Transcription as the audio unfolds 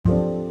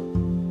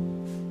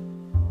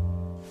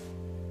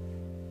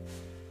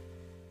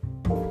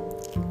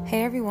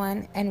Hey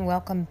everyone, and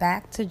welcome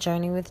back to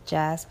Journey with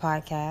Jazz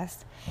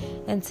podcast.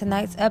 In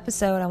tonight's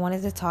episode, I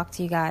wanted to talk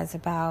to you guys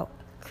about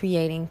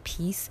creating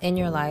peace in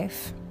your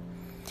life.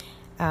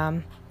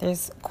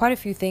 There's quite a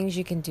few things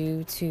you can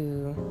do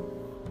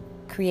to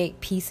create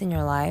peace in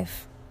your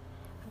life.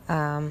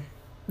 The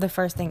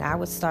first thing I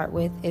would start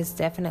with is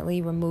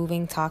definitely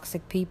removing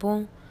toxic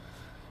people.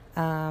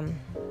 I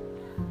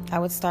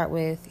would start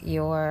with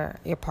your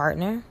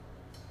partner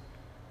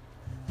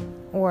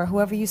or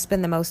whoever you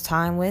spend the most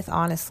time with,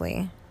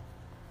 honestly.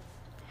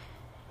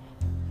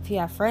 If you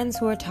have friends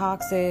who are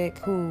toxic,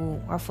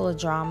 who are full of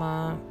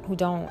drama, who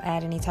don't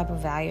add any type of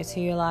value to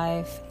your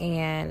life,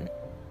 and,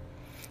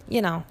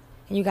 you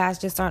guys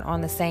just aren't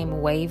on the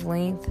same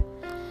wavelength,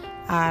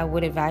 I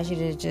would advise you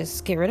to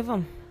just get rid of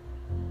them.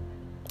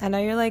 I know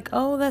you're like,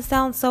 oh, that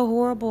sounds so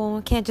horrible.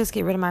 I can't just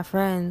get rid of my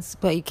friends,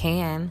 but you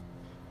can.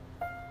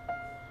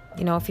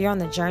 If you're on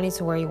the journey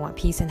to where you want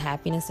peace and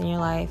happiness in your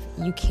life,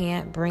 you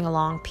can't bring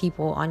along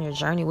people on your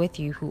journey with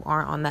you who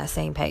aren't on that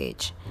same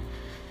page.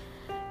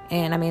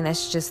 And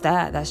that's just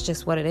that. That's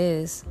just what it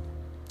is.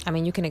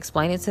 You can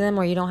explain it to them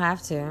or you don't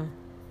have to.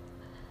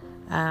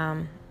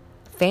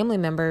 Family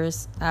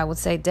members, I would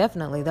say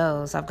definitely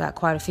those. I've got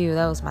quite a few of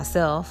those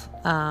myself,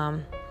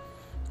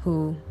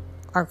 who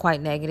are quite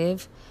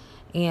negative.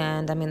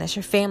 And that's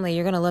your family.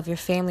 You're going to love your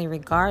family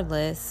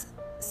regardless.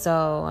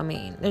 So,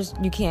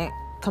 you can't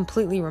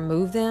completely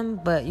remove them,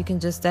 but you can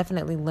just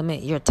definitely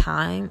limit your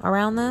time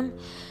around them.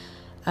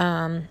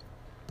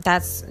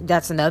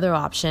 That's another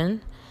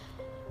option.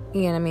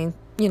 And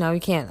you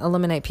can't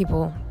eliminate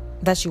people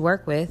that you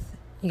work with.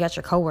 You got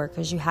your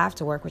coworkers. You have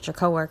to work with your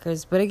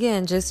coworkers. But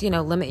again, just,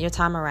 limit your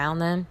time around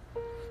them.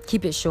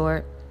 Keep it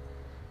short.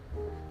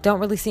 Don't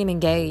really seem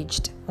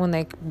engaged when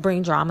they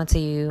bring drama to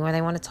you or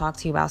they want to talk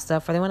to you about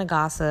stuff or they want to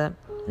gossip.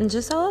 And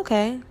just,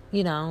 okay,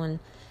 and,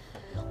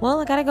 well,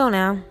 I got to go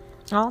now.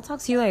 I'll talk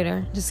to you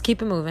later. Just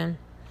keep it moving.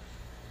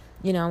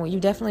 You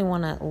definitely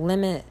want to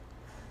limit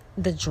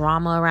the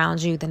drama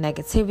around you, the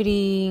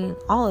negativity,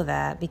 all of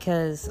that,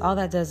 because all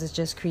that does is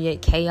just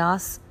create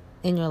chaos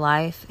in your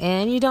life,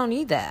 and you don't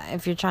need that.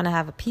 If you're trying to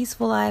have a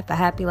peaceful life, a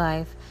happy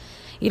life,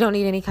 you don't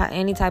need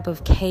any type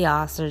of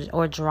chaos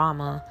or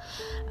drama.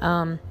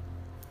 The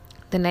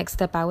next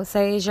step I would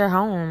say is your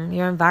home,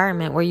 your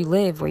environment, where you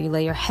live, where you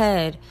lay your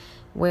head,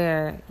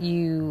 where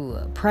you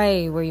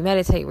pray, where you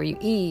meditate, where you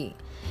eat.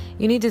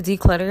 You need to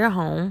declutter your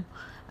home.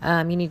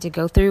 You need to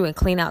go through and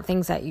clean out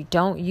things that you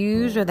don't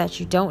use or that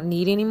you don't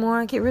need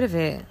anymore. Get rid of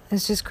it.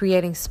 It's just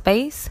creating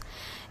space.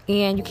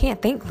 And you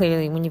can't think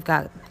clearly when you've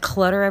got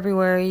clutter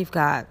everywhere. You've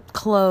got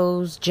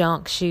clothes,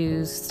 junk,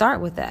 shoes. Start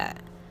with that.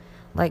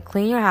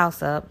 Clean your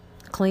house up.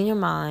 Clean your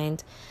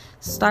mind.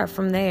 Start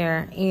from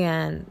there.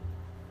 And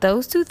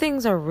those two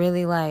things are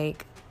really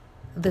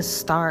the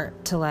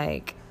start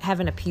to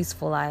having a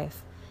peaceful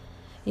life.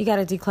 You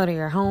got to declutter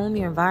your home,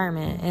 your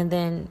environment, and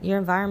then your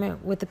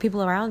environment with the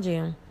people around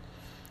you.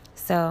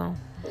 So,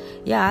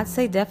 yeah, I'd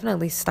say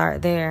definitely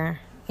start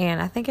there.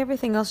 And I think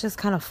everything else just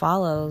kind of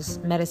follows.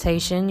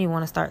 Meditation, you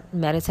want to start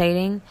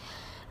meditating.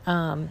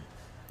 You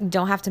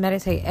don't have to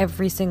meditate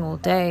every single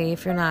day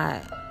if you're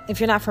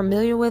not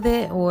familiar with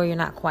it or you're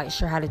not quite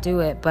sure how to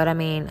do it. But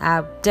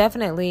I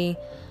definitely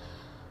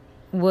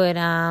would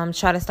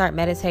try to start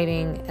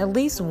meditating at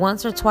least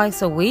once or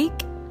twice a week.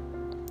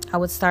 I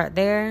would start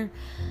there.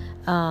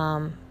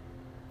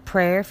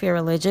 Prayer, if you're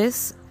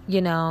religious,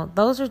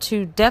 those are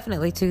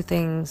definitely two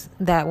things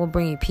that will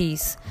bring you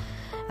peace.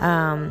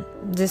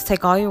 Just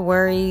take all your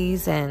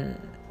worries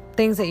and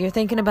things that you're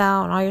thinking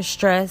about and all your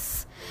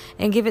stress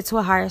and give it to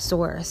a higher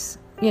source.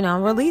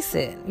 Release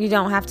it. You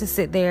don't have to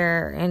sit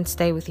there and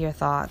stay with your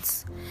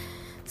thoughts.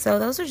 So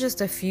those are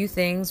just a few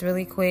things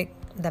really quick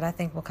that I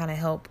think will kind of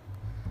help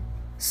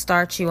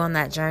start you on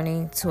that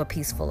journey to a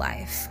peaceful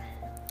life.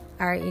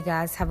 All right, you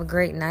guys, have a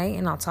great night,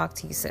 and I'll talk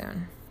to you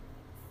soon.